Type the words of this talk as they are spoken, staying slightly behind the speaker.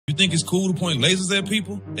think it's cool to point lasers at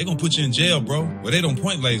people? They gonna put you in jail, bro. Well, they don't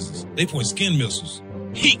point lasers. They point skin missiles.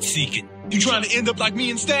 Heat-seeking. You trying to end up like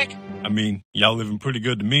me and Stak? I mean, y'all living pretty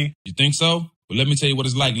good to me. You think so? Well, let me tell you what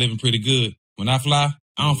it's like living pretty good. When I fly,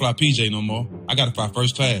 I don't fly PJ no more. I gotta fly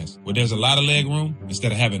first class, where there's a lot of leg room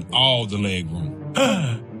instead of having all the leg room.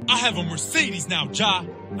 I have a Mercedes now, Ja.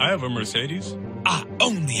 I have a Mercedes. I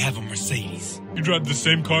only have a Mercedes. You drive the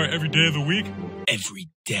same car every day of the week? Every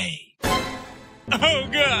day. Oh,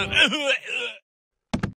 God.